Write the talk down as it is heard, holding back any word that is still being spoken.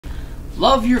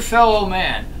Love your fellow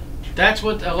man. That's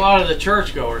what a lot of the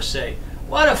churchgoers say.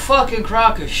 What a fucking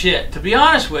crock of shit. To be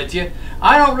honest with you,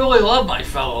 I don't really love my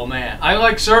fellow man. I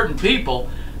like certain people,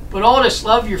 but all this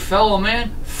love your fellow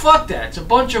man, fuck that. It's a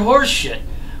bunch of horse shit.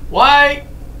 Why?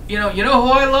 You know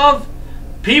who I love?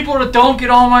 People that don't get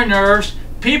on my nerves,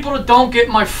 people that don't get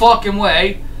in my fucking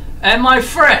way, and my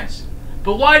friends.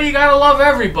 But why do you gotta love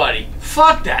everybody?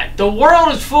 Fuck that. The world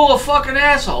is full of fucking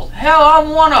assholes. Hell, I'm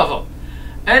one of them.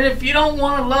 And if you don't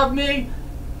want to love me,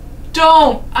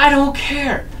 don't. I don't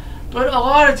care. But a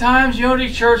lot of times,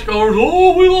 these churchgoers,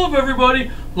 oh, we love everybody.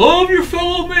 Love your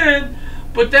fellow man.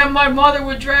 But then my mother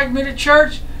would drag me to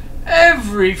church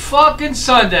every fucking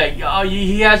Sunday.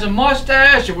 He has a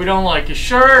mustache, or we don't like his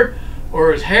shirt,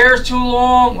 or his hair's too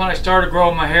long. When I started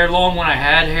growing my hair long when I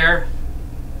had hair.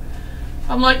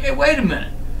 I'm like, hey, wait a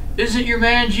minute. Isn't your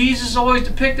man Jesus always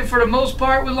depicted for the most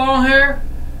part with long hair?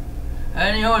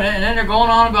 And and then they're going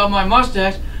on about my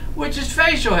mustache, which is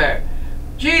facial hair.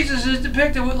 Jesus is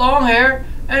depicted with long hair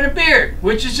and a beard,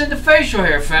 which is in the facial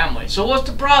hair family. So what's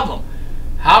the problem?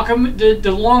 How come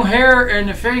the long hair and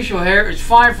the facial hair is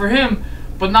fine for him,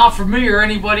 but not for me or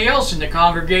anybody else in the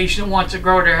congregation that wants to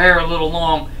grow their hair a little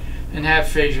long and have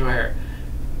facial hair?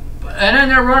 And then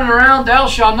they're running around, thou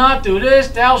shalt not do this,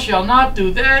 thou shalt not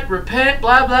do that, repent,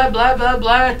 blah, blah, blah, blah,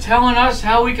 blah, telling us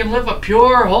how we can live a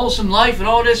pure, wholesome life and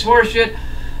all this horse shit.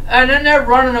 And then they're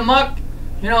running amok,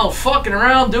 fucking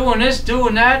around, doing this,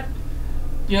 doing that,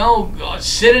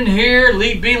 sitting here,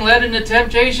 being led into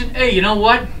temptation. Hey, you know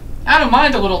what? I don't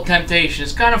mind a little temptation.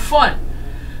 It's kind of fun.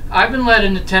 I've been led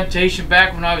into temptation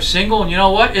back when I was single, and you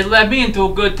know what? It led me into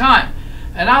a good time.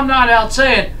 And I'm not out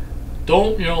saying,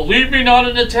 don't, lead me not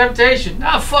into temptation.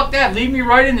 Nah, fuck that. Lead me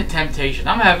right into temptation.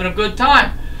 I'm having a good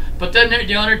time. But then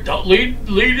don't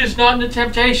lead us not into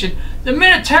temptation. The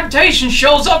minute temptation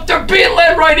shows up, they're being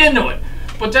led right into it.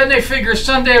 But then they figure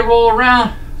Sunday roll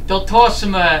around, they'll toss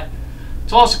a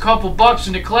couple bucks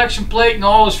in the collection plate and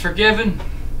all is forgiven.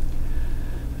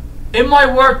 It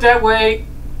might work that way.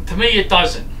 To me, it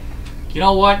doesn't. You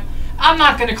know what? I'm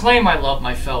not going to claim I love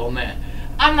my fellow man.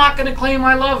 I'm not going to claim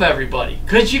I love everybody,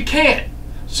 because you can't.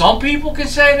 Some people can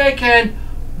say they can.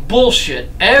 Bullshit.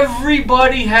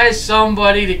 Everybody has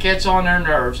somebody that gets on their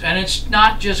nerves, and it's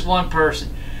not just one person.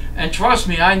 And trust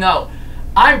me, I know.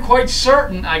 I'm quite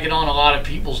certain I get on a lot of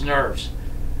people's nerves.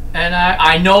 And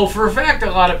I know for a fact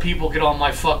a lot of people get on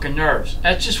my fucking nerves.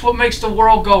 That's just what makes the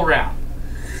world go round.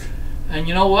 And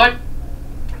you know what?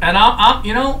 And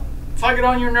if I get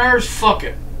on your nerves, fuck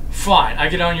it. Fine, I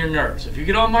get on your nerves. If you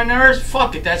get on my nerves,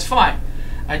 fuck it, that's fine.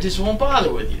 I just won't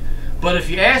bother with you. But if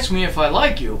you ask me if I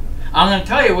like you, I'm going to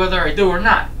tell you whether I do or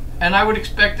not. And I would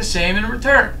expect the same in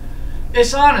return.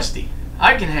 It's honesty.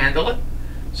 I can handle it.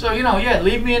 So,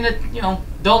 leave me in the,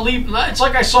 don't leave. It's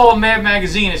like I saw a Mad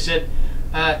magazine that said,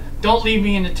 don't leave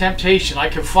me in the temptation. I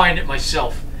can find it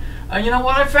myself. You know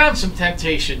what? I found some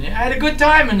temptation. I had a good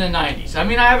time in the 90s. I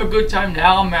mean, I have a good time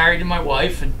now. I'm married to my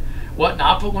wife and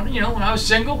whatnot. But when I was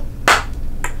single,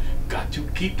 got to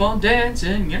keep on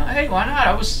dancing. Hey, why not?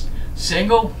 I was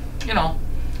single,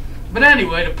 But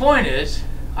anyway, the point is,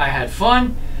 I had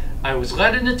fun. I was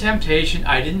led into temptation.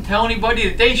 I didn't tell anybody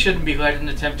that they shouldn't be led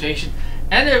into temptation.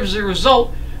 And as a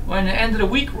result, when the end of the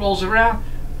week rolls around,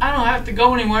 I don't have to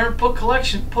go anywhere and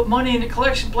put money in the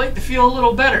collection plate to feel a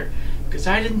little better. Because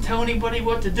I didn't tell anybody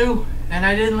what to do, and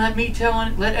I didn't let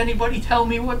anybody tell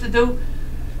me what to do.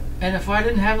 And if I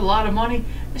didn't have a lot of money,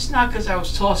 it's not because I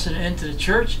was tossing it into the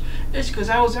church. It's because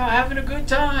I was out having a good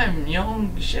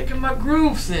time, shaking my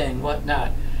groove thing,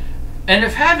 whatnot. And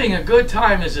if having a good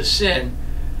time is a sin,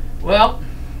 well,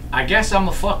 I guess I'm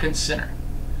a fucking sinner.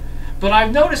 But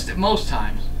I've noticed it most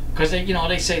times, because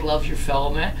they say love your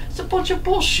fellow man. It's a bunch of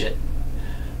bullshit.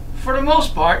 For the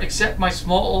most part, except my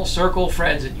small circle of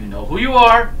friends, and you know who you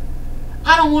are,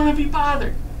 I don't want to be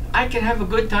bothered. I can have a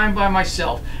good time by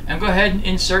myself. And go ahead and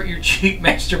insert your cheap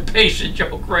masturbation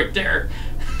joke right there.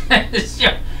 Hey,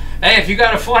 if you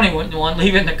got a funny one,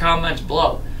 leave it in the comments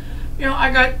below.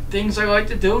 I got things I like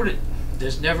to do.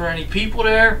 There's never any people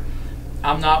there.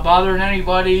 I'm not bothering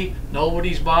anybody.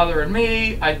 Nobody's bothering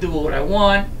me. I do what I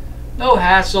want. No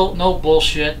hassle, no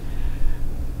bullshit.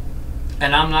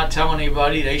 And I'm not telling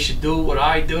anybody they should do what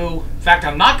I do. In fact,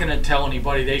 I'm not going to tell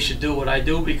anybody they should do what I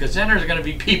do, because then there's going to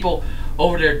be people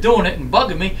over there doing it and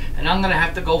bugging me, and I'm going to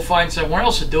have to go find somewhere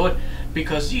else to do it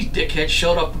because these dickheads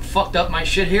showed up and fucked up my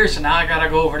shit here, so now I got to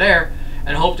go over there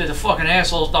and hope that the fucking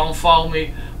assholes don't follow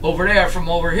me over there from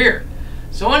over here.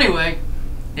 So anyway,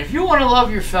 if you want to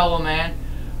love your fellow man,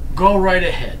 go right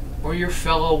ahead. Or your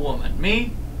fellow woman.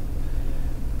 Me?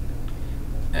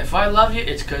 If I love you,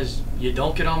 it's because you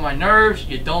don't get on my nerves,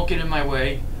 you don't get in my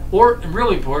way, Or,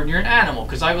 really important, you're an animal.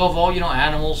 Because I love all,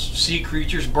 animals, sea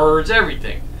creatures, birds,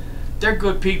 everything. They're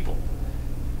good people.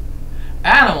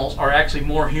 Animals are actually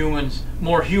more human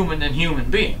than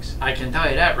human beings. I can tell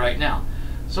you that right now.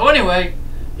 So anyway,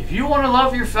 if you want to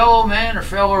love your fellow man or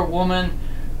fellow woman,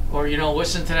 or,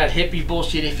 listen to that hippie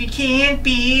bullshit, if you can't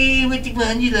be with the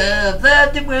one you love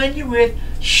the one you're with,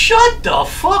 shut the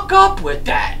fuck up with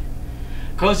that.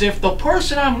 Because if the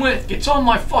person I'm with gets on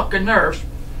my fucking nerves,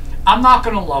 I'm not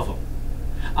going to love them.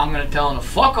 I'm going to tell them to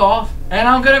fuck off, and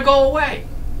I'm going to go away.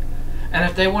 And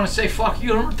if they want to say fuck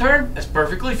you in return, that's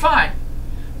perfectly fine.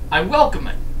 I welcome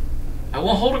it. I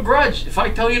won't hold a grudge. If I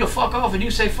tell you to fuck off and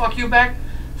you say fuck you back,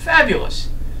 fabulous.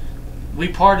 We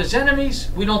part as enemies.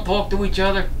 We don't talk to each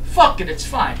other. Fuck it, it's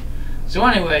fine. So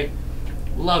anyway,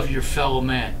 love your fellow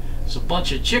man. It's a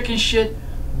bunch of chicken shit,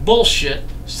 bullshit,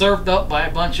 served up by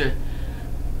a bunch of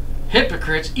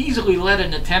hypocrites, easily led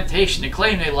into temptation to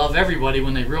claim they love everybody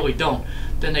when they really don't.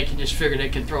 Then they can just figure they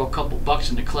can throw a couple bucks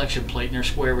in the collection plate and they're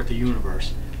square with the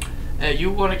universe. Hey, you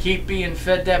want to keep being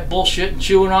fed that bullshit and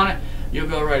chewing on it? You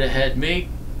go right ahead. Me,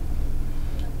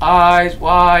 eyes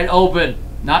wide open,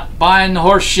 not buying the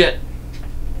horse shit.